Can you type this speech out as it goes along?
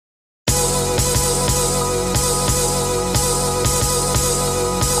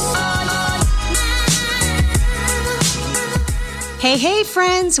Hey,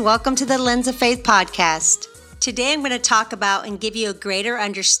 friends. Welcome to the Lens of Faith podcast. Today I'm going to talk about and give you a greater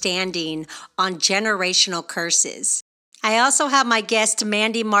understanding on generational curses. I also have my guest,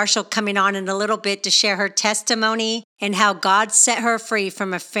 Mandi Marshall, coming on in a little bit to share her testimony and how God set her free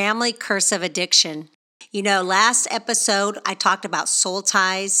from a family curse of addiction. You know, last episode, I talked about soul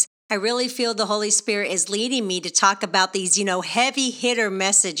ties. I really feel the Holy Spirit is leading me to talk about these, heavy hitter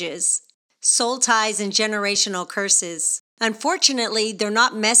messages, soul ties and generational curses. Unfortunately, they're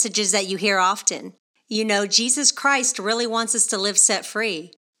not messages that you hear often. Jesus Christ really wants us to live set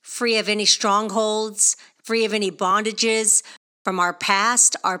free of any strongholds, free of any bondages from our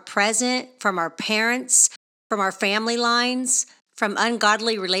past, our present, from our parents, from our family lines, from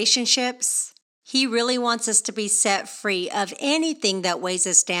ungodly relationships. He really wants us to be set free of anything that weighs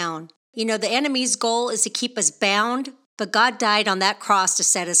us down. The enemy's goal is to keep us bound, but God died on that cross to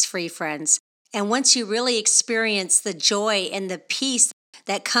set us free, friends. And once you really experience the joy and the peace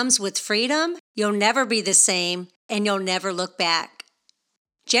that comes with freedom, you'll never be the same and you'll never look back.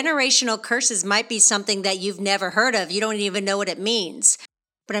 Generational curses might be something that you've never heard of. You don't even know what it means.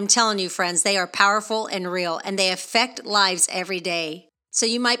 But I'm telling you, friends, they are powerful and real, and they affect lives every day. So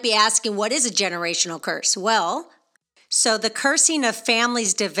you might be asking, what is a generational curse? So the cursing of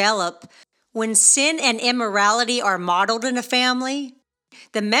families develop when sin and immorality are modeled in a family.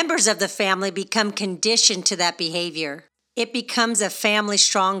 The members of the family become conditioned to that behavior. It becomes a family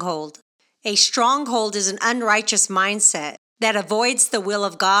stronghold. A stronghold is an unrighteous mindset that avoids the will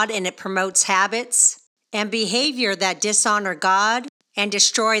of God, and it promotes habits and behavior that dishonor God and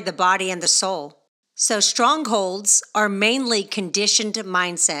destroy the body and the soul. So strongholds are mainly conditioned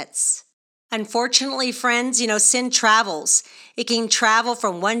mindsets. Unfortunately, friends, sin travels. It can travel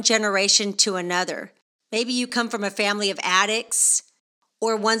from one generation to another. Maybe you come from a family of addicts,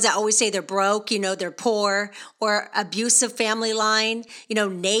 or ones that always say they're broke, they're poor, or abusive family line,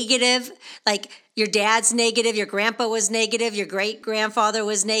 negative, like your dad's negative, your grandpa was negative, your great-grandfather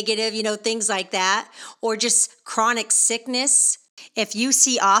was negative, things like that, or just chronic sickness. If you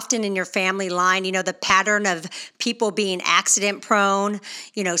see often in your family line, the pattern of people being accident prone,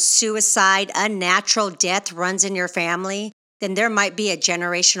 suicide, unnatural death runs in your family, then there might be a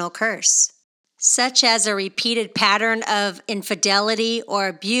generational curse, such as a repeated pattern of infidelity or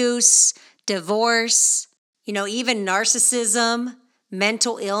abuse, divorce, even narcissism,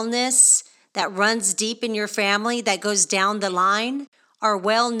 mental illness that runs deep in your family that goes down the line are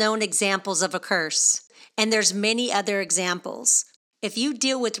well-known examples of a curse. And there's many other examples. If you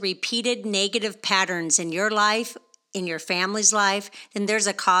deal with repeated negative patterns in your life, in your family's life, then there's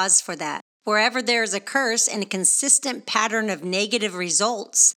a cause for that. Wherever there is a curse and a consistent pattern of negative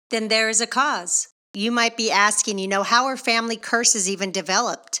results, then there is a cause. You might be asking, how are family curses even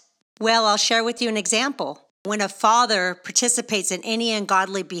developed? Well, I'll share with you an example. When a father participates in any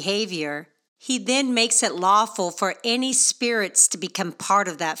ungodly behavior, he then makes it lawful for any spirits to become part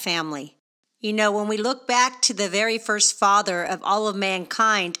of that family. When we look back to the very first father of all of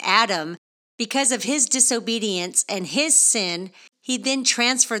mankind, Adam, because of his disobedience and his sin, he then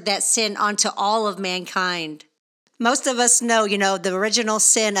transferred that sin onto all of mankind. Most of us know, the original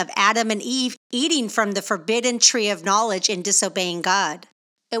sin of Adam and Eve eating from the forbidden tree of knowledge and disobeying God.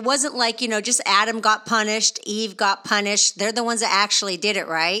 It wasn't like, just Adam got punished, Eve got punished. They're the ones that actually did it,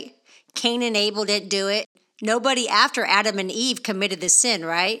 right? Cain and Abel didn't do it. Nobody after Adam and Eve committed the sin,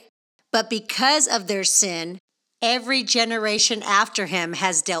 right? But because of their sin, every generation after him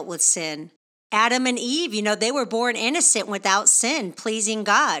has dealt with sin. Adam and Eve, they were born innocent without sin, pleasing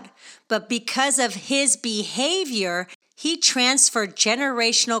God. But because of his behavior, he transferred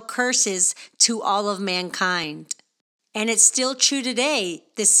generational curses to all of mankind. And it's still true today.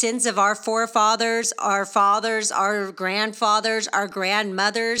 The sins of our forefathers, our fathers, our grandfathers, our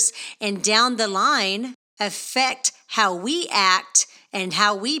grandmothers, and down the line affect how we act and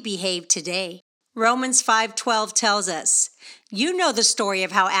how we behave today. Romans 5:12 tells us, you know the story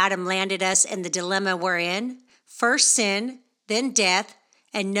of how Adam landed us in the dilemma we're in. First sin, then death,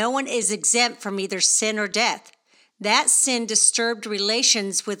 and no one is exempt from either sin or death. That sin disturbed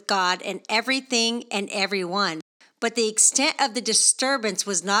relations with God and everything and everyone. But the extent of the disturbance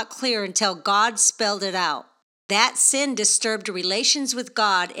was not clear until God spelled it out. That sin disturbed relations with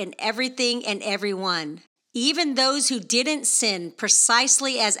God and everything and everyone. Even those who didn't sin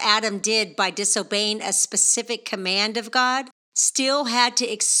precisely as Adam did by disobeying a specific command of God still had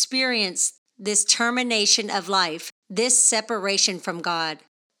to experience this termination of life, this separation from God.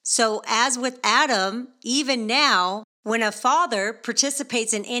 So as with Adam, even now, when a father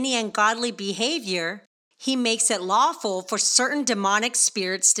participates in any ungodly behavior, he makes it lawful for certain demonic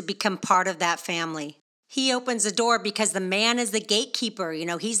spirits to become part of that family. He opens the door because the man is the gatekeeper.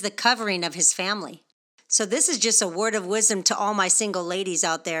 He's the covering of his family. So this is just a word of wisdom to all my single ladies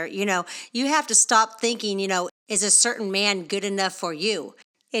out there. You have to stop thinking, is a certain man good enough for you?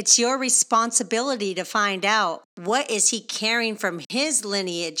 It's your responsibility to find out what is he carrying from his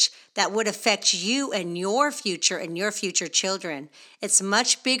lineage that would affect you and your future children. It's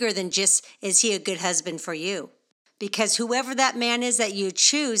much bigger than just, is he a good husband for you? Because whoever that man is that you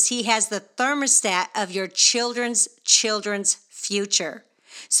choose, he has the thermostat of your children's future.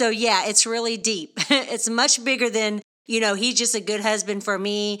 So yeah, it's really deep. It's much bigger than, he's just a good husband for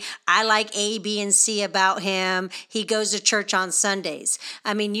me. I like A, B, and C about him. He goes to church on Sundays.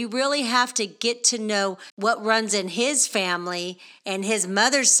 You really have to get to know what runs in his family and his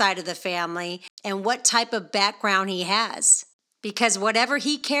mother's side of the family and what type of background he has. Because whatever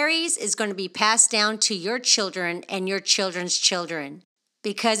he carries is going to be passed down to your children and your children's children.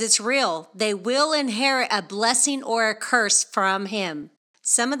 Because it's real. They will inherit a blessing or a curse from him.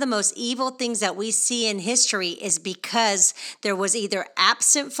 Some of the most evil things that we see in history is because there was either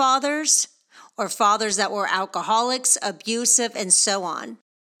absent fathers or fathers that were alcoholics, abusive, and so on.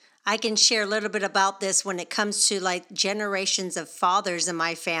 I can share a little bit about this when it comes to like generations of fathers in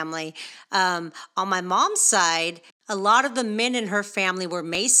my family. On my mom's side, a lot of the men in her family were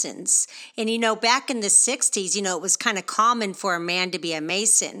Masons. And, back in the 60s, it was kind of common for a man to be a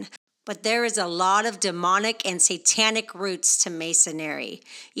Mason. But there is a lot of demonic and satanic roots to Masonry.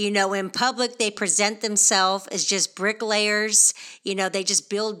 In public, they present themselves as just bricklayers. They just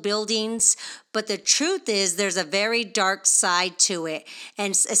build buildings. But the truth is there's a very dark side to it.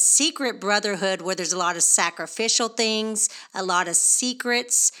 And it's a secret brotherhood where there's a lot of sacrificial things, a lot of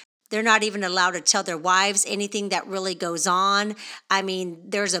secrets. They're not even allowed to tell their wives anything that really goes on.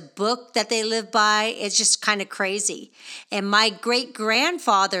 There's a book that they live by. It's just kind of crazy. And my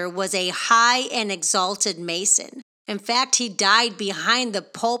great-grandfather was a high and exalted Mason. In fact, he died behind the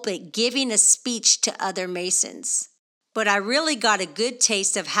pulpit giving a speech to other Masons. But I really got a good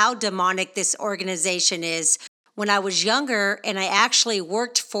taste of how demonic this organization is when I was younger, and I actually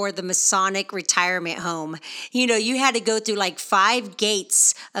worked for the Masonic retirement home. You had to go through like 5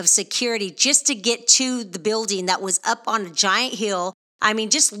 gates of security just to get to the building that was up on a giant hill.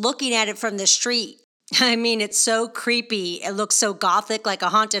 Just looking at it from the street, it's so creepy. It looks so gothic, like a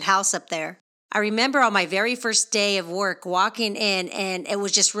haunted house up there. I remember on my very first day of work walking in, and it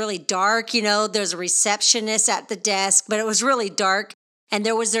was just really dark. There's a receptionist at the desk, but it was really dark. And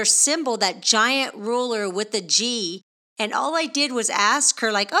there was their symbol, that giant ruler with the G. And all I did was ask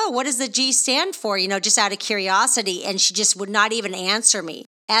her, like, oh, what does the G stand for? Just out of curiosity. And she just would not even answer me.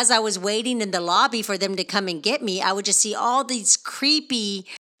 As I was waiting in the lobby for them to come and get me, I would just see all these creepy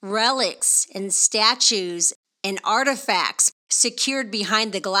relics and statues and artifacts secured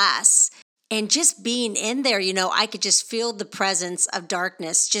behind the glass. And just being in there, I could just feel the presence of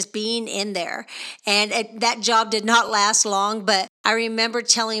darkness, just being in there. And that job did not last long, but I remember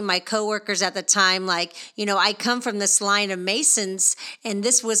telling my coworkers at the time, like, I come from this line of Masons, and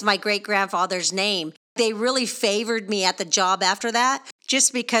this was my great-grandfather's name. They really favored me at the job after that,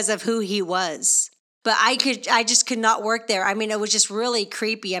 just because of who he was. But I just could not work there. It was just really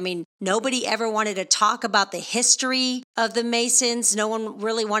creepy. Nobody ever wanted to talk about the history of the Masons. No one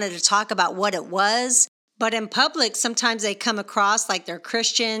really wanted to talk about what it was. But in public, sometimes they come across like they're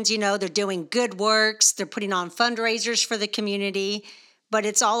Christians, they're doing good works. They're putting on fundraisers for the community, but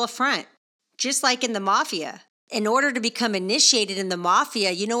it's all a front. Just like in the mafia. In order to become initiated in the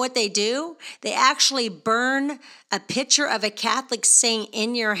mafia, you know what they do? They actually burn a picture of a Catholic saint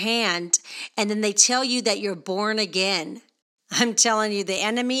in your hand, and then they tell you that you're born again. I'm telling you, the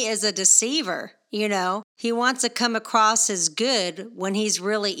enemy is a deceiver. He wants to come across as good when he's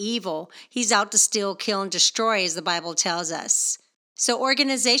really evil. He's out to steal, kill, and destroy, as the Bible tells us. So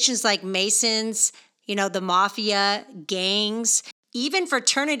organizations like Masons, the mafia, gangs, even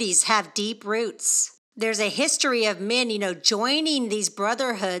fraternities have deep roots. There's a history of men, joining these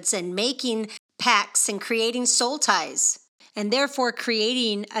brotherhoods and making pacts and creating soul ties, and therefore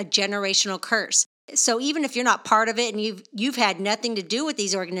creating a generational curse. So even if you're not part of it and you've had nothing to do with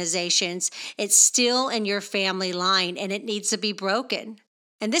these organizations, it's still in your family line and it needs to be broken.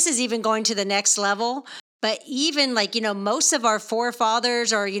 And this is even going to the next level. But even most of our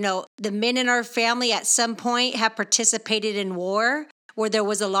forefathers or, the men in our family at some point have participated in war where there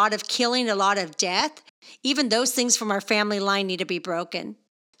was a lot of killing, a lot of death. Even those things from our family line need to be broken.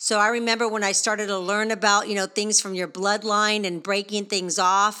 So I remember when I started to learn about, things from your bloodline and breaking things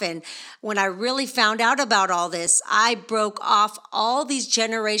off. And when I really found out about all this, I broke off all these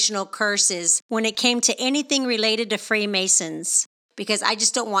generational curses when it came to anything related to Freemasons. because I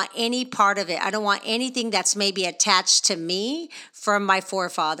just don't want any part of it. I don't want anything that's maybe attached to me from my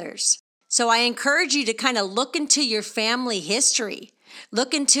forefathers. So I encourage you to kind of look into your family history.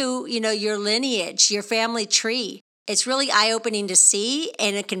 Look into, your lineage, your family tree. It's really eye-opening to see,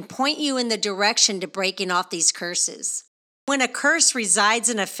 and it can point you in the direction to breaking off these curses. When a curse resides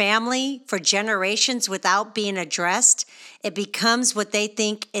in a family for generations without being addressed, it becomes what they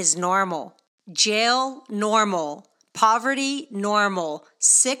think is normal. Jail, normal. Poverty, normal.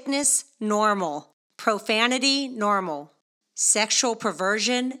 Sickness, normal. Profanity, normal. Sexual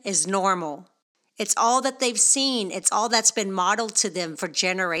perversion is normal. It's all that they've seen. It's all that's been modeled to them for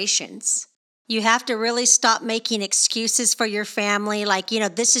generations. You have to really stop making excuses for your family, like,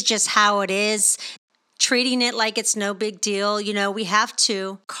 this is just how it is, treating it like it's no big deal. We have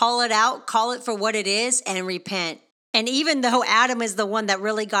to call it out, call it for what it is, and repent. And even though Adam is the one that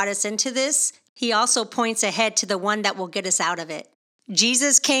really got us into this, he also points ahead to the one that will get us out of it.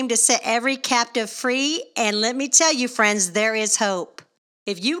 Jesus came to set every captive free, and let me tell you, friends, there is hope.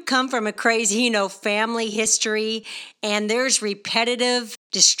 If you come from a crazy, family history, and there's repetitive,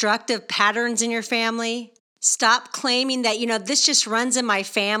 destructive patterns in your family, stop claiming that, this just runs in my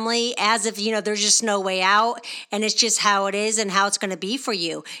family as if, there's just no way out, and it's just how it is and how it's going to be for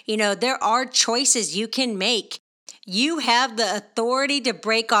you. There are choices you can make. You have the authority to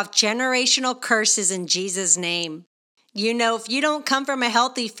break off generational curses in Jesus' name. If you don't come from a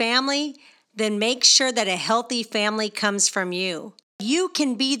healthy family, then make sure that a healthy family comes from you. You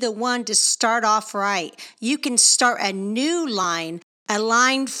can be the one to start off right. You can start a new line, a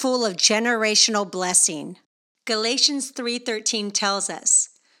line full of generational blessing. Galatians 3:13 tells us,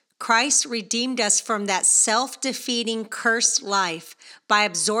 Christ redeemed us from that self-defeating, cursed life by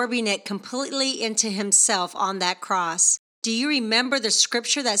absorbing it completely into himself on that cross. Do you remember the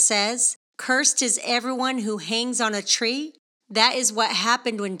scripture that says, "Cursed is everyone who hangs on a tree"? That is what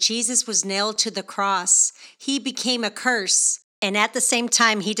happened when Jesus was nailed to the cross. He became a curse, and at the same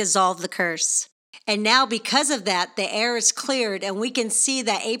time, he dissolved the curse. And now, because of that, the air is cleared, and we can see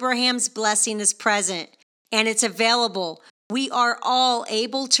that Abraham's blessing is present, and it's available. We are all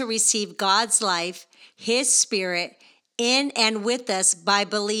able to receive God's life, his spirit, in and with us by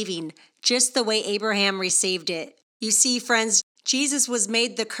believing, just the way Abraham received it. You see, friends, Jesus was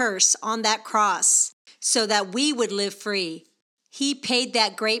made the curse on that cross so that we would live free. He paid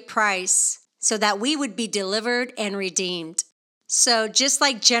that great price so that we would be delivered and redeemed. So just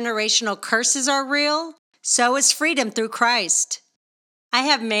like generational curses are real, so is freedom through Christ. I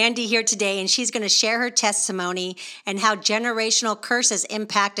have Mandi here today, and she's going to share her testimony and how generational curses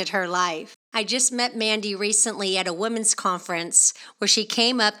impacted her life. I just met Mandi recently at a women's conference where she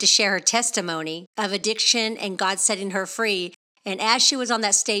came up to share her testimony of addiction and God setting her free. And as she was on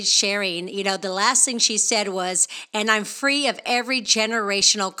that stage sharing, the last thing she said was, "And I'm free of every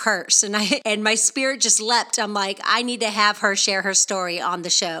generational curse." And my spirit just leapt. I'm like, I need to have her share her story on the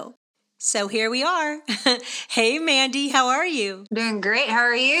show. So here we are. Hey, Mandi, how are you? Doing great. How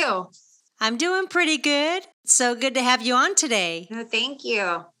are you? I'm doing pretty good. So good to have you on today. No, thank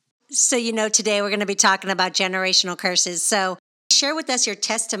you. So, today we're going to be talking about generational curses. So share with us your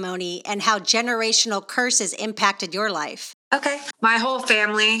testimony and how generational curses impacted your life. Okay. My whole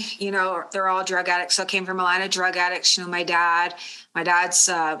family, they're all drug addicts. So I came from a line of drug addicts. My dad's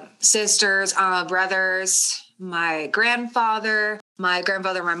sisters, brothers, my grandfather,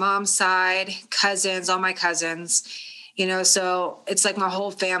 my mom's side, cousins, all my cousins, so it's like my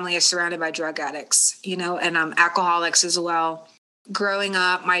whole family is surrounded by drug addicts, and alcoholics as well. Growing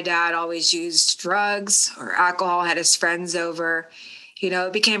up, my dad always used drugs or alcohol, had his friends over.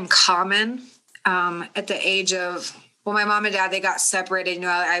 It became common at the age of, my mom and dad, they got separated.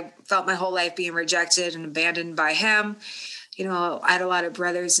 I felt my whole life being rejected and abandoned by him. I had a lot of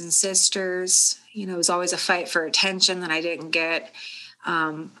brothers and sisters. It was always a fight for attention that I didn't get.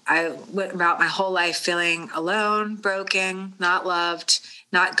 I went about my whole life feeling alone, broken, not loved,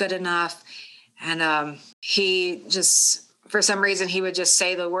 not good enough. And he just, for some reason, he would just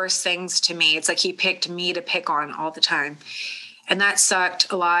say the worst things to me. It's like he picked me to pick on all the time. And that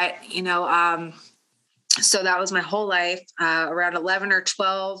sucked a lot, So that was my whole life. Around 11 or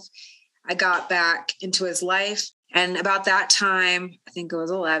 12, I got back into his life. And about that time, I think it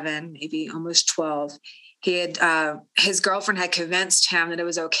was 11, maybe almost 12, his girlfriend had convinced him that it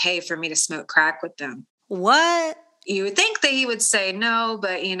was okay for me to smoke crack with them. What? You would think that he would say no,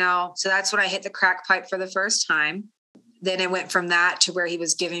 but so that's when I hit the crack pipe for the first time. Then it went from that to where he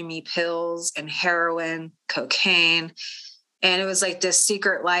was giving me pills and heroin, cocaine. And it was like this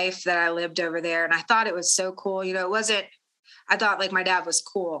secret life that I lived over there. And I thought it was so cool. I thought like my dad was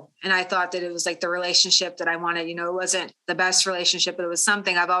cool. And I thought that it was like the relationship that I wanted. You know, it wasn't the best relationship, but it was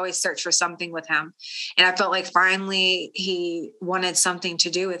something. I've always searched for something with him. And I felt like finally he wanted something to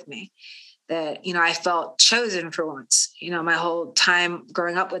do with me, that, you know, I felt chosen for once. You know, my whole time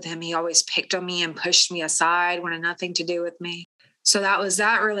growing up with him, he always picked on me and pushed me aside, wanted nothing to do with me. So that was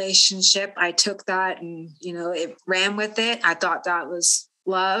that relationship. I took that and, you know, it ran with it. I thought that was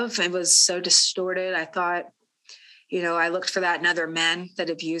love. It was so distorted. I thought, you know, I looked for that in other men that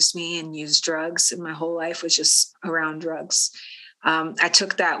abused me and used drugs, and my whole life was just around drugs. I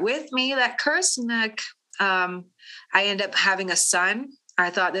took that with me, that curse, and I ended up having a son.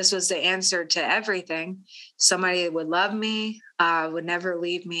 I thought this was the answer to everything. Somebody would love me, would never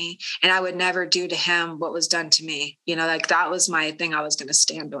leave me, and I would never do to him what was done to me. You know, like that was my thing I was going to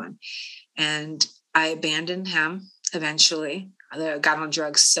stand on. And I abandoned him eventually. I got on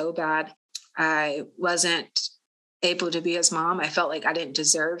drugs so bad. I wasn't able to be his mom. I felt like I didn't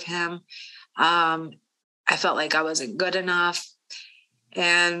deserve him. I felt like I wasn't good enough.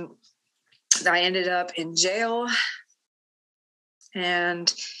 And I ended up in jail.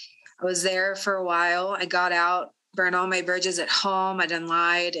 And I was there for a while. I got out, burned all my bridges at home. I done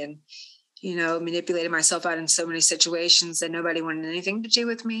lied and, you know, manipulated myself out in so many situations that nobody wanted anything to do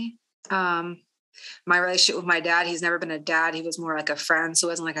with me. My relationship with my dad, he's never been a dad. He was more like a friend. So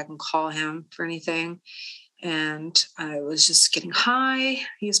it wasn't like I can call him for anything. And I was just getting high,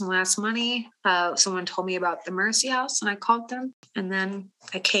 using my last money. Someone told me about the Mercy House and I called them. And then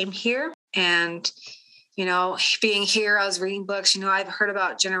I came here and, you know, being here, I was reading books. You know, I've heard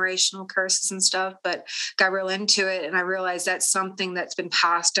about generational curses and stuff, but got real into it. And I realized that's something that's been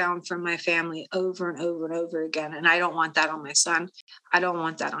passed down from my family over and over and over again. And I don't want that on my son. I don't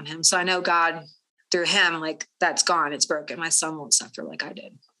want that on him. So I know God, through him, like that's gone. It's broken. My son won't suffer like I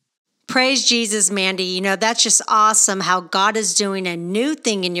did. Praise Jesus, Mandi. You know, that's just awesome how God is doing a new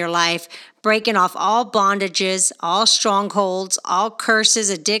thing in your life, breaking off all bondages, all strongholds, all curses,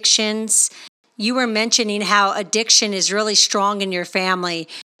 addictions. You were mentioning how addiction is really strong in your family.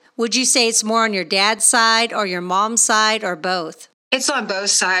 Would you say it's more on your dad's side or your mom's side or both? It's on both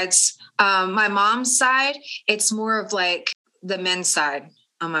sides. My mom's side, it's more of like the men's side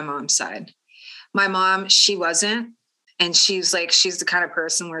on my mom's side. My mom, she wasn't. And she's the kind of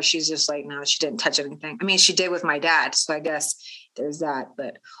person where she's just like, no, she didn't touch anything. I mean, she did with my dad. So I guess there's that.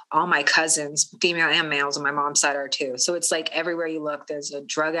 But all my cousins, female and males on my mom's side are too. So it's like everywhere you look, there's a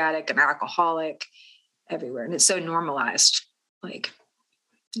drug addict, an alcoholic, everywhere. And it's so normalized. Like,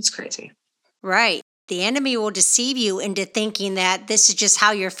 it's crazy. Right. The enemy will deceive you into thinking that this is just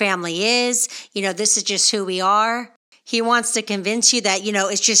how your family is. You know, this is just who we are. He wants to convince you that, you know,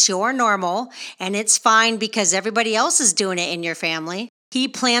 it's just your normal and it's fine because everybody else is doing it in your family. He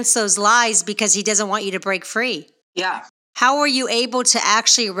plants those lies because he doesn't want you to break free. Yeah. How were you able to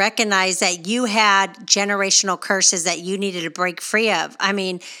actually recognize that you had generational curses that you needed to break free of? I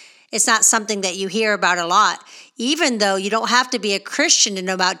mean, it's not something that you hear about a lot, even though you don't have to be a Christian to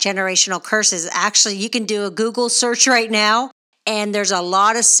know about generational curses. Actually, you can do a Google search right now, and there's a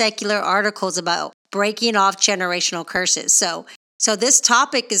lot of secular articles about breaking off generational curses. So this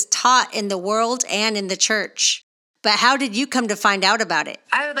topic is taught in the world and in the church. But how did you come to find out about it?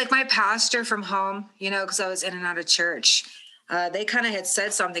 I would like my pastor from home, you know, because I was in and out of church. They kind of had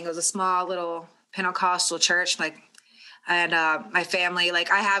said something. It was a small little Pentecostal church, and my family,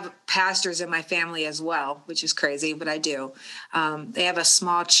 like I have pastors in my family as well, which is crazy, but I do. They have a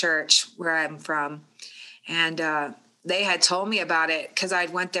small church where I'm from, and they had told me about it because I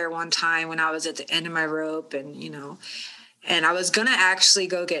went there one time when I was at the end of my rope, and you know, and I was gonna actually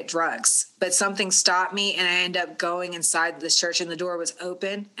go get drugs, but something stopped me, and I ended up going inside this church, and the door was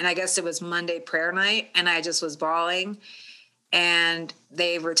open, and I guess it was Monday prayer night, and I just was bawling, and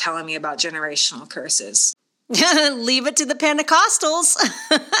they were telling me about generational curses. Leave it to the Pentecostals.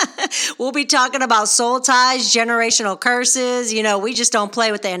 We'll be talking about soul ties, generational curses. You know, we just don't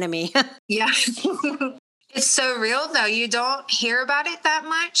play with the enemy. Yeah. It's so real, though. You don't hear about it that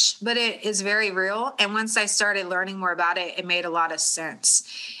much, but it is very real. And once I started learning more about it, it made a lot of sense.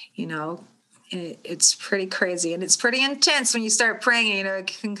 You know, it's pretty crazy and it's pretty intense when you start praying. You know, it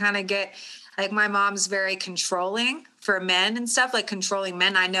can kind of get like my mom's very controlling for men and stuff, like controlling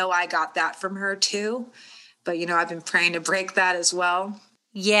men. I know I got that from her, too. But, you know, I've been praying to break that as well.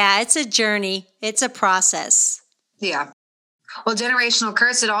 Yeah, it's a journey. It's a process. Yeah. Well, generational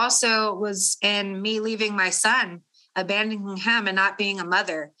curse, it also was in me leaving my son, abandoning him and not being a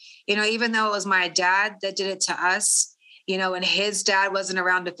mother. You know, even though it was my dad that did it to us, and his dad wasn't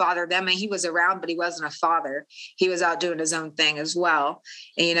around to father them, and he was around, but he wasn't a father. He was out doing his own thing as well,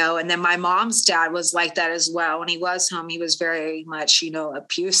 and then my mom's dad was like that as well. When he was home, he was very much,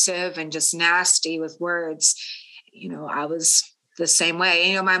 abusive and just nasty with words. I was the same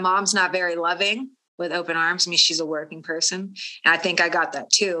way. My mom's not very loving with open arms. I mean, she's a working person. And I think I got that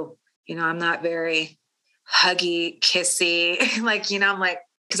too. I'm not very huggy, kissy, I'm like,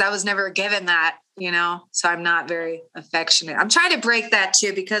 because I was never given that, so I'm not very affectionate. I'm trying to break that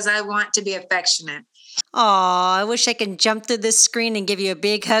too, because I want to be affectionate. Oh, I wish I could jump through this screen and give you a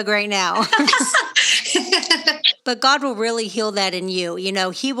big hug right now. But God will really heal that in you.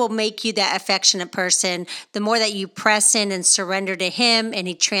 He will make you that affectionate person. The more that you press in and surrender to Him and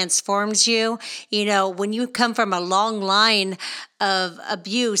He transforms you, when you come from a long line of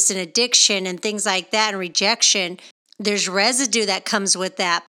abuse and addiction and things like that and rejection, there's residue that comes with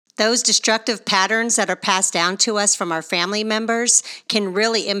that. Those destructive patterns that are passed down to us from our family members can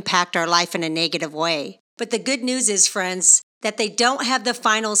really impact our life in a negative way. But the good news is, friends, that they don't have the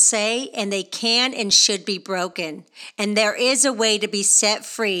final say, and they can and should be broken. And there is a way to be set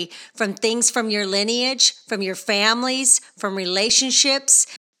free from things from your lineage, from your families, from relationships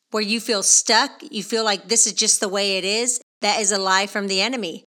where you feel stuck, you feel like this is just the way it is. That is a lie from the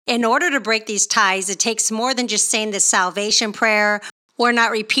enemy. In order to break these ties, it takes more than just saying the salvation prayer or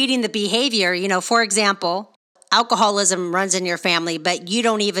not repeating the behavior. For example, alcoholism runs in your family, but you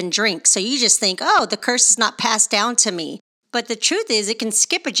don't even drink. So you just think, oh, the curse is not passed down to me. But the truth is, it can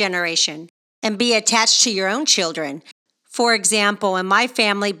skip a generation and be attached to your own children. For example, in my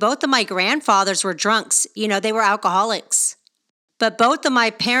family, both of my grandfathers were drunks. They were alcoholics. But both of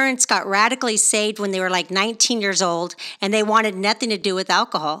my parents got radically saved when they were like 19 years old, and they wanted nothing to do with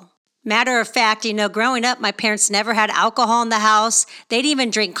alcohol. Matter of fact, growing up, my parents never had alcohol in the house. They didn't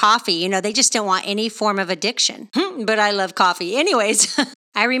even drink coffee. They just didn't want any form of addiction. But I love coffee. Anyways,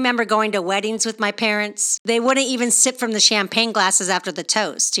 I remember going to weddings with my parents. They wouldn't even sip from the champagne glasses after the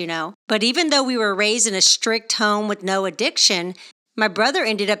toast, But even though we were raised in a strict home with no addiction, my brother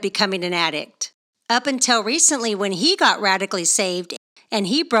ended up becoming an addict. Up until recently when he got radically saved and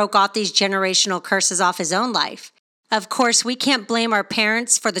he broke off these generational curses off his own life. Of course, we can't blame our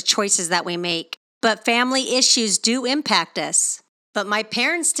parents for the choices that we make, but family issues do impact us. But my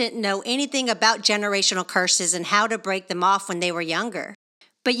parents didn't know anything about generational curses and how to break them off when they were younger.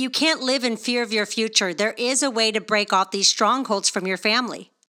 But you can't live in fear of your future. There is a way to break off these strongholds from your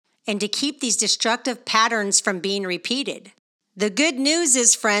family and to keep these destructive patterns from being repeated. The good news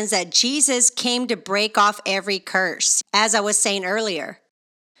is, friends, that Jesus came to break off every curse, as I was saying earlier.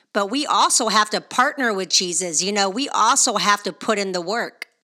 But we also have to partner with Jesus. We also have to put in the work.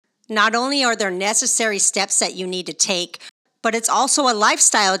 Not only are there necessary steps that you need to take, but it's also a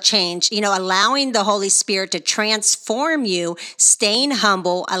lifestyle change, allowing the Holy Spirit to transform you, staying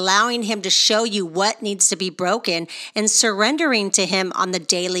humble, allowing Him to show you what needs to be broken, and surrendering to Him on the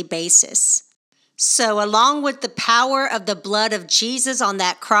daily basis. So along with the power of the blood of Jesus on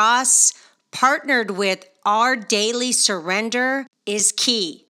that cross, partnered with our daily surrender is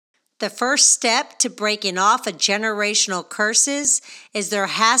key. The first step to breaking off a generational curses is there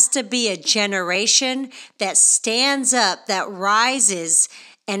has to be a generation that stands up, that rises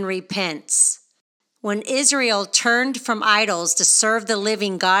and repents. When Israel turned from idols to serve the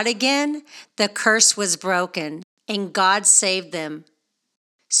living God again, the curse was broken and God saved them.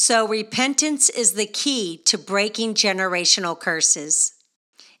 So repentance is the key to breaking generational curses.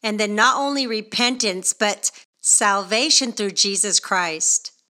 And then not only repentance, but salvation through Jesus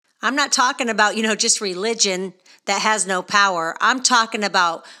Christ. I'm not talking about, just religion that has no power. I'm talking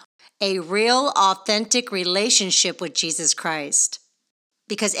about a real, authentic relationship with Jesus Christ.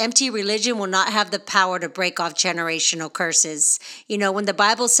 Because empty religion will not have the power to break off generational curses. When the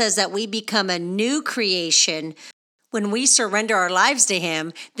Bible says that we become a new creation, when we surrender our lives to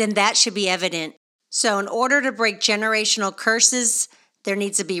Him, then that should be evident. So in order to break generational curses, there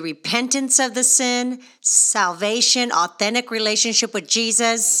needs to be repentance of the sin, salvation, authentic relationship with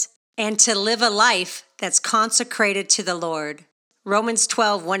Jesus, and to live a life that's consecrated to the Lord. Romans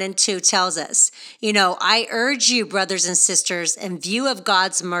 12, 1 and 2 tells us, I urge you, brothers and sisters, in view of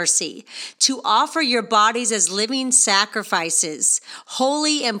God's mercy, to offer your bodies as living sacrifices,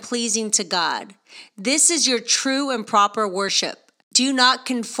 holy and pleasing to God. This is your true and proper worship. Do not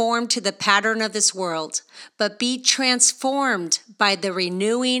conform to the pattern of this world, but be transformed by the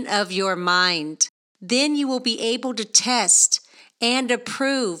renewing of your mind. Then you will be able to test and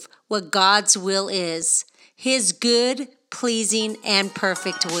approve what God's will is, His good, pleasing, and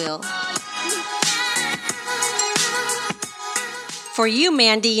perfect will. For you,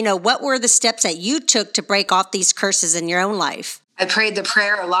 Mandi, what were the steps that you took to break off these curses in your own life? I prayed the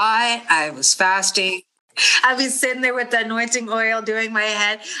prayer a lot. I was fasting. I'd be sitting there with the anointing oil doing my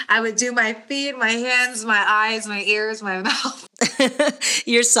head. I would do my feet, my hands, my eyes, my ears, my mouth.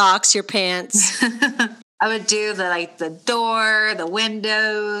 Your socks, your pants. I would do the door, the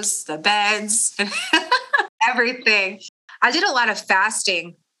windows, the beds, everything. I did a lot of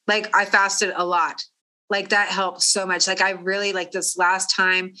fasting. I fasted a lot. That helped so much. I really this last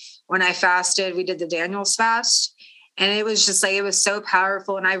time when I fasted, we did the Daniel's fast. And it was just it was so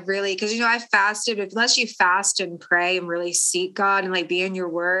powerful. And I really, because, I fasted, unless you fast and pray and really seek God and be in your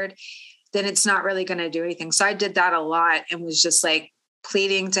word, then it's not really going to do anything. So I did that a lot and was just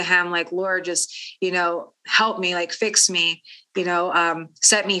pleading to him, Lord, just, help me, fix me,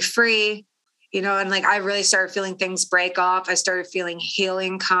 set me free. And I really started feeling things break off. I started feeling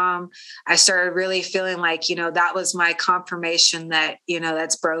healing come. I started really feeling that was my confirmation that,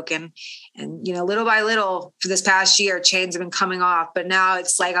 that's broken. And, little by little for this past year, chains have been coming off. But now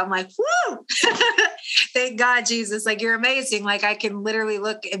it's I'm woo, thank God, Jesus, you're amazing. I can literally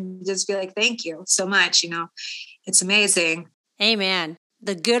look and just be thank you so much. It's amazing. Amen.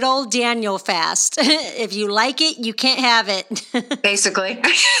 The good old Daniel fast. If you like it, you can't have it. Basically.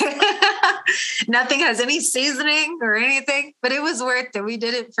 Nothing has any seasoning or anything, but it was worth it. We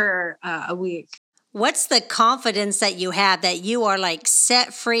did it for a week. What's the confidence that you have that you are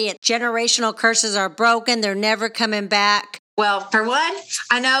set free? Generational curses are broken. They're never coming back. Well, for one,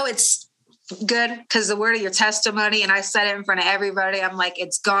 I know it's good because the word of your testimony, and I said it in front of everybody. I'm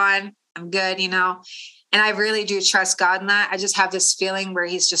it's gone. I'm good, And I really do trust God in that. I just have this feeling where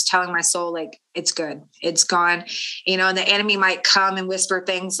he's just telling my soul, it's good. It's gone. And the enemy might come and whisper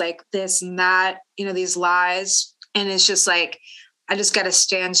things like this and that, these lies. And it's just I just got to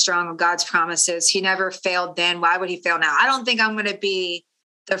stand strong on God's promises. He never failed then. Why would he fail now? I don't think I'm going to be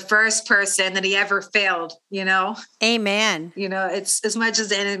the first person that he ever failed, Amen. It's as much as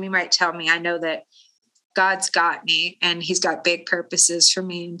the enemy might tell me, I know that God's got me and he's got big purposes for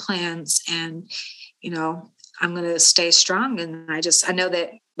me and plans. And I'm going to stay strong. And I know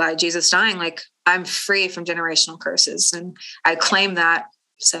that by Jesus dying, I'm free from generational curses and I claim that.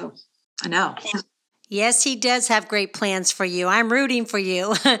 So I know. Yes, he does have great plans for you. I'm rooting for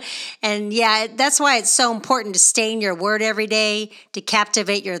you. And yeah, that's why it's so important to stay in your word every day, to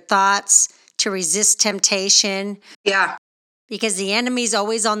captivate your thoughts, to resist temptation. Yeah. Because the enemy's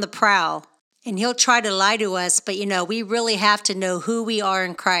always on the prowl and he'll try to lie to us. But, we really have to know who we are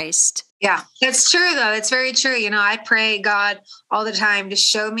in Christ. Yeah, it's true, though. It's very true. I pray God all the time to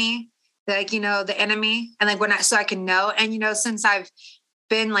show me the enemy and so I can know. And, since I've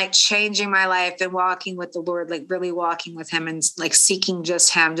been changing my life and walking with the Lord, really walking with him and seeking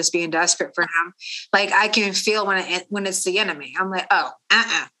just him, just being desperate for him. I can feel when it's the enemy. I'm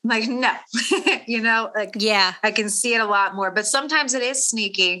no, yeah, I can see it a lot more, but sometimes it is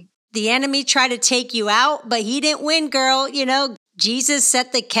sneaky. The enemy tried to take you out, but he didn't win, girl. Jesus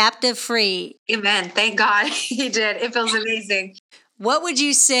set the captive free. Amen. Thank God he did. It feels amazing. What would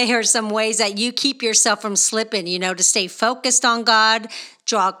you say are some ways that you keep yourself from slipping, to stay focused on God,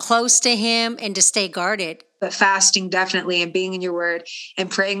 draw close to him, and to stay guarded? But fasting, definitely, and being in your word and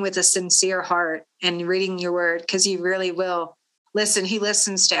praying with a sincere heart and reading your word, because you really will listen. He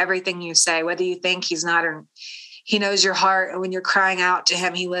listens to everything you say, whether you think he's not, or he knows your heart. And when you're crying out to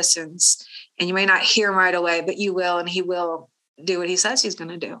him, he listens. And you may not hear him right away, but you will, and he will do what he says he's going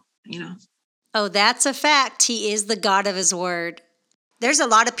to do, Oh, that's a fact. He is the God of his word. There's a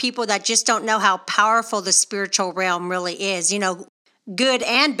lot of people that just don't know how powerful the spiritual realm really is, good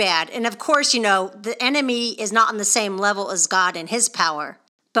and bad. And of course, the enemy is not on the same level as God and his power.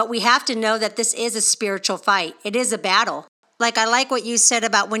 But we have to know that this is a spiritual fight. It is a battle. I like what you said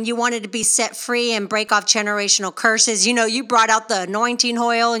about when you wanted to be set free and break off generational curses. You brought out the anointing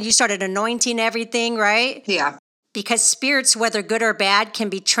oil and you started anointing everything, right? Yeah. Because spirits, whether good or bad, can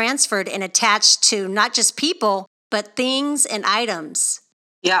be transferred and attached to not just people, but things and items.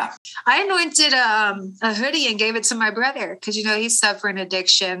 Yeah. I anointed a hoodie and gave it to my brother because, he's suffering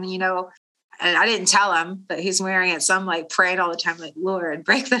addiction, and I didn't tell him, but he's wearing it. So I'm praying all the time, Lord,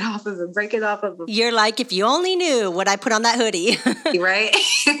 break that off of him, break it off of him. You're if you only knew what I put on that hoodie. Right?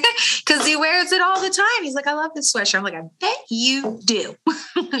 Because he wears it all the time. He's I love this sweatshirt. I'm I bet you do.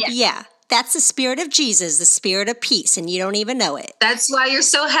 Yeah. That's the spirit of Jesus, the spirit of peace, and you don't even know it. That's why you're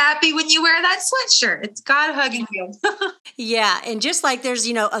so happy when you wear that sweatshirt. It's God hugging you. Yeah, and just like there's,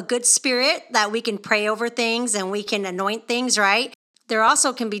 a good spirit that we can pray over things and we can anoint things, right? There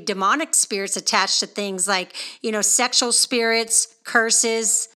also can be demonic spirits attached to things sexual spirits,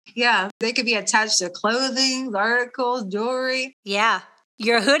 curses. Yeah, they could be attached to clothing, articles, jewelry. Yeah.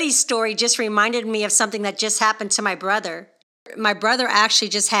 Your hoodie story just reminded me of something that just happened to my brother. My brother actually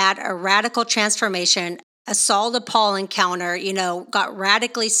just had a radical transformation, a Saul to Paul encounter, got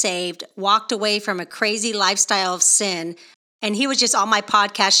radically saved, walked away from a crazy lifestyle of sin. And he was just on my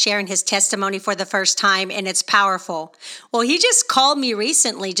podcast sharing his testimony for the first time, and it's powerful. Well, he just called me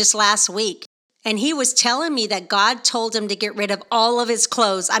recently, just last week. And he was telling me that God told him to get rid of all of his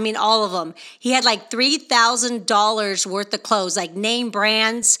clothes. I mean, all of them. He had like $3,000 worth of clothes, like name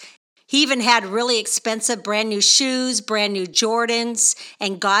brands. He even had really expensive brand new shoes, brand new Jordans.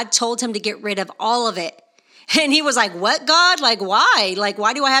 And God told him to get rid of all of it. And he was like, "What, God? Like, why? Like,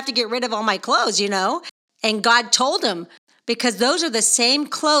 why do I have to get rid of all my clothes, And God told him, because those are the same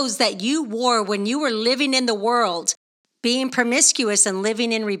clothes that you wore when you were living in the world, being promiscuous and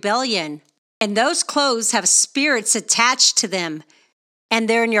living in rebellion. And those clothes have spirits attached to them, and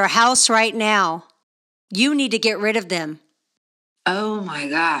they're in your house right now. You need to get rid of them." Oh my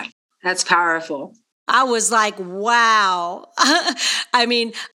God. That's powerful. I was like, wow. I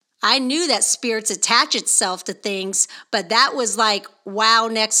mean, I knew that spirits attach itself to things, but that was like, wow,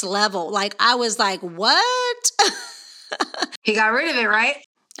 next level. Like, I was like, what? He got rid of it, right?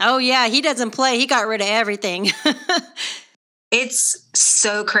 Oh, yeah, he doesn't play. He got rid of everything. It's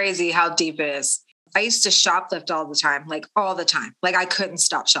so crazy how deep it is. I used to shoplift all the time, like all the time. Like I couldn't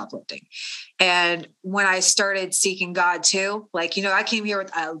stop shoplifting. And when I started seeking God too, like, I came here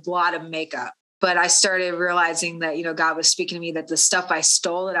with a lot of makeup, but I started realizing that, God was speaking to me that the stuff I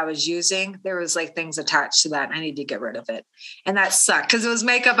stole that I was using, there was like things attached to that. And I need to get rid of it. And that sucked because it was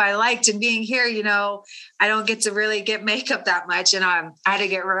makeup I liked. And being here, I don't get to really get makeup that much. And I had to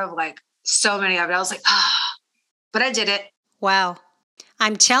get rid of like so many of it. I was like, but I did it. Wow.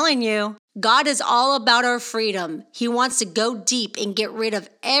 I'm telling you, God is all about our freedom. He wants to go deep and get rid of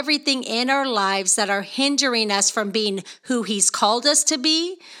everything in our lives that are hindering us from being who He's called us to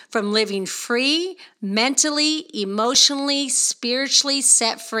be, from living free, mentally, emotionally, spiritually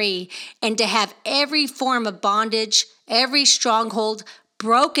set free, and to have every form of bondage, every stronghold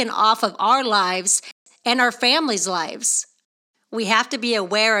broken off of our lives and our families' lives. We have to be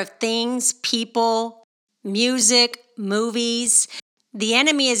aware of things, people, music, movies. The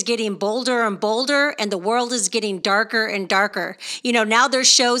enemy is getting bolder and bolder, and the world is getting darker and darker. Now there's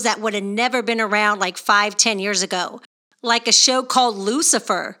shows that would have never been around like 5, 10 years ago, like a show called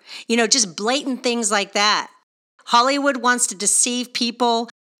Lucifer, just blatant things like that. Hollywood wants to deceive people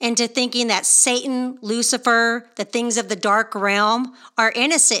into thinking that Satan, Lucifer, the things of the dark realm are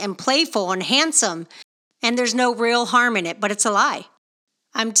innocent and playful and handsome, and there's no real harm in it, but it's a lie.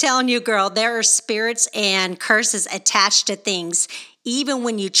 I'm telling you, girl, there are spirits and curses attached to things. Even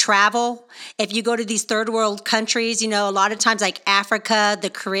when you travel, if you go to these third world countries, a lot of times like Africa, the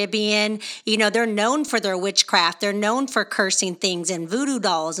Caribbean, they're known for their witchcraft. They're known for cursing things and voodoo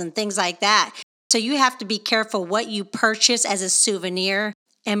dolls and things like that. So you have to be careful what you purchase as a souvenir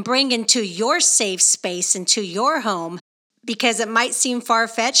and bring into your safe space, into your home, because it might seem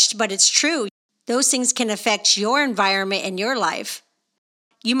far-fetched, but it's true. Those things can affect your environment and your life.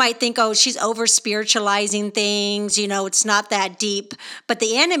 You might think, oh, she's over spiritualizing things, it's not that deep. But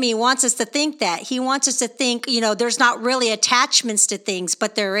the enemy wants us to think that. He wants us to think, there's not really attachments to things,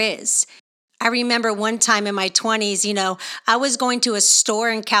 but there is. I remember one time in my 20s, I was going to a store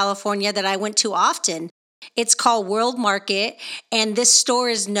in California that I went to often. It's called World Market, and this store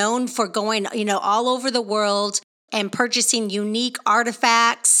is known for going, all over the world and purchasing unique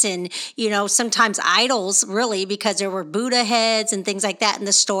artifacts and, sometimes idols, really, because there were Buddha heads and things like that in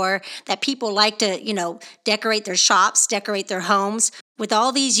the store that people like to, decorate their shops, decorate their homes with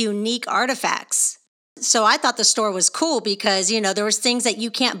all these unique artifacts. So I thought the store was cool because, there was things that you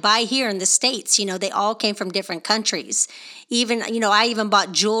can't buy here in the States. They all came from different countries. Even, I even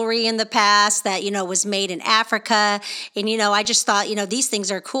bought jewelry in the past that, was made in Africa. And, I just thought, these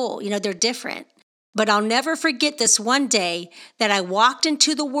things are cool. They're different. But I'll never forget this one day that I walked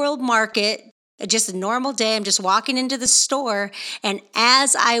into the World Market, just a normal day. I'm just walking into the store. And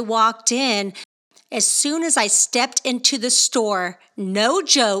as I walked in, as soon as I stepped into the store, no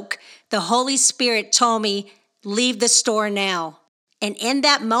joke, the Holy Spirit told me, leave the store now. And in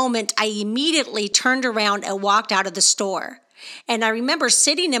that moment, I immediately turned around and walked out of the store. And I remember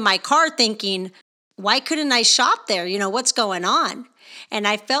sitting in my car thinking, why couldn't I shop there? What's going on? And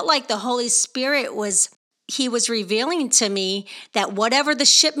I felt like the Holy Spirit was revealing to me that whatever the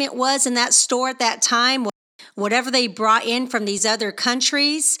shipment was in that store at that time, whatever they brought in from these other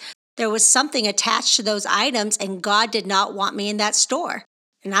countries, there was something attached to those items, and God did not want me in that store.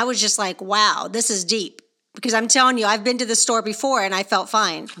 And I was just like, wow, this is deep. Because I'm telling you, I've been to the store before and I felt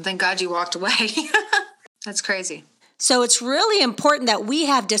fine. Thank God you walked away. That's crazy. So it's really important that we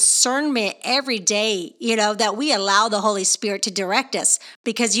have discernment every day, that we allow the Holy Spirit to direct us,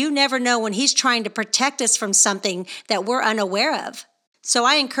 because you never know when he's trying to protect us from something that we're unaware of. So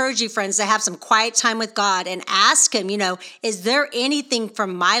I encourage you, friends, to have some quiet time with God and ask him, is there anything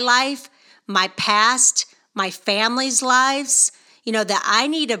from my life, my past, my family's lives, that I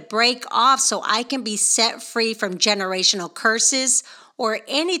need to break off so I can be set free from generational curses or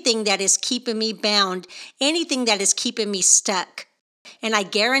anything that is keeping me bound, anything that is keeping me stuck. And I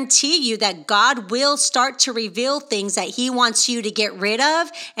guarantee you that God will start to reveal things that he wants you to get rid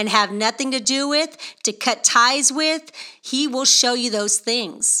of and have nothing to do with, to cut ties with. He will show you those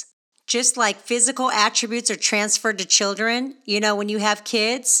things. Just like physical attributes are transferred to children, when you have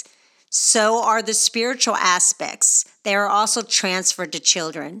kids, so are the spiritual aspects. They are also transferred to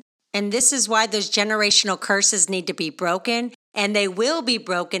children. And this is why those generational curses need to be broken, and they will be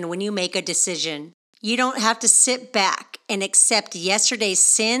broken when you make a decision. You don't have to sit back and accept yesterday's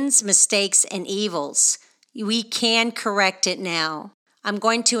sins, mistakes, and evils. We can correct it now. I'm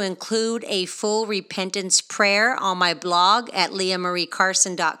going to include a full repentance prayer on my blog at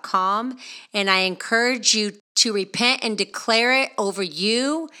leahmariecarson.com, and I encourage you to repent and declare it over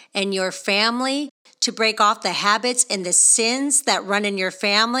you and your family, to break off the habits and the sins that run in your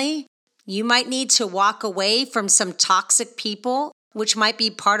family. You might need to walk away from some toxic people, which might be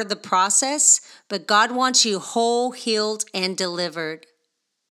part of the process, but God wants you whole, healed, and delivered.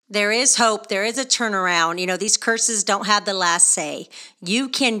 There is hope. There is a turnaround. These curses don't have the last say. You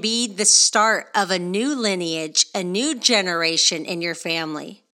can be the start of a new lineage, a new generation in your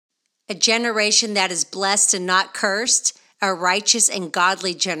family. A generation that is blessed and not cursed, a righteous and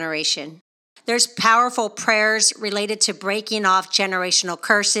godly generation. There's powerful prayers related to breaking off generational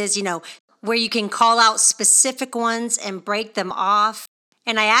curses, where you can call out specific ones and break them off.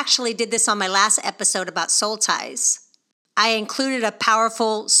 And I actually did this on my last episode about soul ties. I included a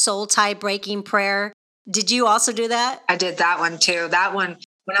powerful soul tie breaking prayer. Did you also do that? I did that one too. That one,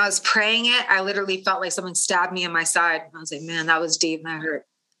 when I was praying it, I literally felt like someone stabbed me in my side. I was like, man, that was deep and that hurt.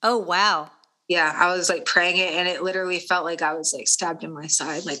 Oh, wow. Yeah, I was like praying it and it literally felt like I was like stabbed in my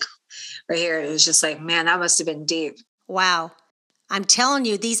side, like right here. It was just like, man, that must have been deep. Wow. I'm telling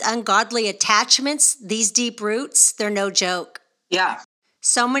you, these ungodly attachments, these deep roots, they're no joke. Yeah.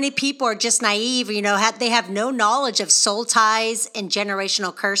 So many people are just naive, they have no knowledge of soul ties and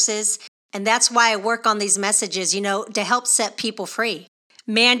generational curses. And that's why I work on these messages, to help set people free.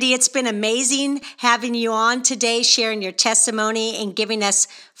 Mandi, it's been amazing having you on today, sharing your testimony and giving us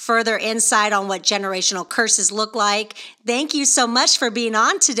further insight on what generational curses look like. Thank you so much for being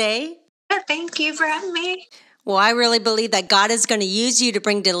on today. Thank you for having me. Well, I really believe that God is going to use you to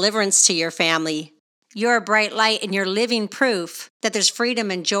bring deliverance to your family. You're a bright light and you're living proof that there's freedom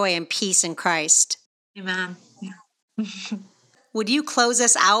and joy and peace in Christ. Amen. Yeah. Would you close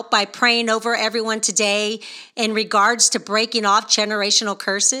us out by praying over everyone today in regards to breaking off generational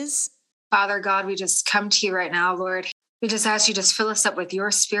curses? Father God, we just come to you right now, Lord. We just ask you just fill us up with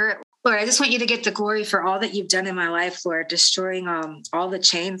your spirit. Lord, I just want you to get the glory for all that you've done in my life, Lord, destroying all the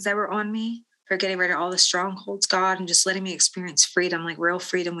chains that were on me, for getting rid of all the strongholds, God, and just letting me experience freedom, like real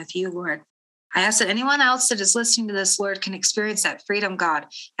freedom with you, Lord. I ask that anyone else that is listening to this, Lord, can experience that freedom, God.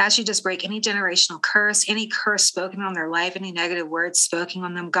 I ask you just break any generational curse, any curse spoken on their life, any negative words spoken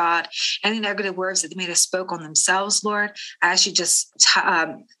on them, God, any negative words that they may have spoke on themselves, Lord. I ask you just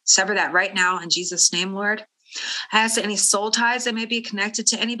sever that right now in Jesus' name, Lord. I ask that any soul ties that may be connected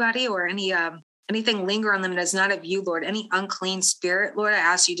to anybody or anything linger on them that is not of you, Lord, any unclean spirit, Lord, I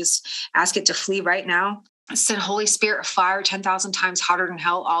ask you just ask it to flee right now. Send Holy Spirit of fire 10,000 times hotter than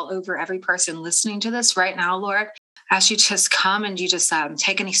hell all over every person listening to this right now, Lord. Ask you to just come and you just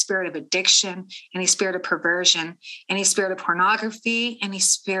take any spirit of addiction, any spirit of perversion, any spirit of pornography, any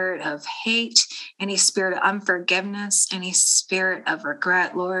spirit of hate, any spirit of unforgiveness, any spirit of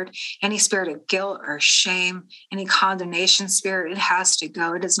regret, Lord, any spirit of guilt or shame, any condemnation spirit, it has to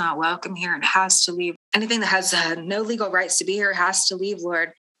go. It is not welcome here. It has to leave. Anything that has no legal rights to be here has to leave,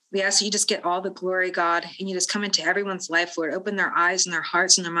 Lord. We ask that you just get all the glory, God, and you just come into everyone's life, Lord. Open their eyes and their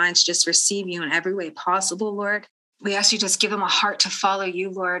hearts and their minds, just receive you in every way possible, Lord. We ask you just give them a heart to follow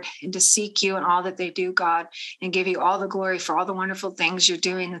you, Lord, and to seek you in all that they do, God, and give you all the glory for all the wonderful things you're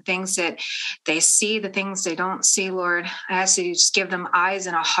doing, the things that they see, the things they don't see, Lord. I ask that you just give them eyes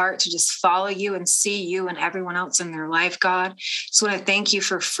and a heart to just follow you and see you and everyone else in their life, God. Just want to thank you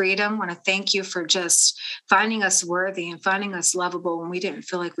for freedom. Want to thank you for just finding us worthy and finding us lovable when we didn't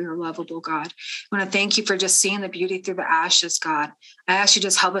feel like we were lovable, God. I want to thank you for just seeing the beauty through the ashes, God. I ask you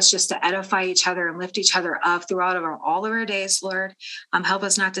just help us just to edify each other and lift each other up throughout all of our days, Lord. Help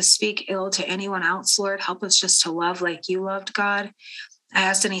us not to speak ill to anyone else, Lord. Help us just to love like you loved, God. I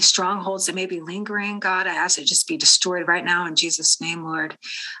ask any strongholds that may be lingering, God, I ask it just be destroyed right now in Jesus' name, Lord.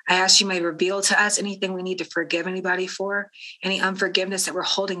 I ask you may reveal to us anything we need to forgive anybody for, any unforgiveness that we're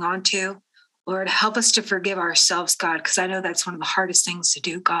holding on to. Lord, help us to forgive ourselves, God, because I know that's one of the hardest things to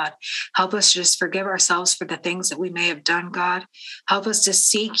do, God. Help us to just forgive ourselves for the things that we may have done, God. Help us to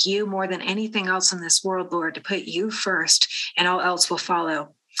seek you more than anything else in this world, Lord, to put you first and all else will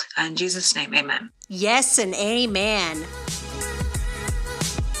follow. In Jesus' name, amen. Yes and amen.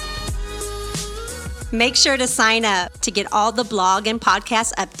 Make sure to sign up to get all the blog and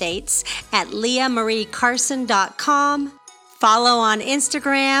podcast updates at leahmariecarson.com. Follow on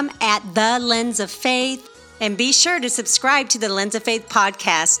Instagram at The Lens of Faith. And be sure to subscribe to the Lens of Faith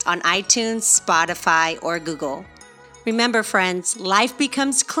podcast on iTunes, Spotify, or Google. Remember, friends, life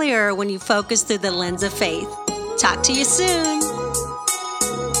becomes clearer when you focus through the lens of faith. Talk to you soon.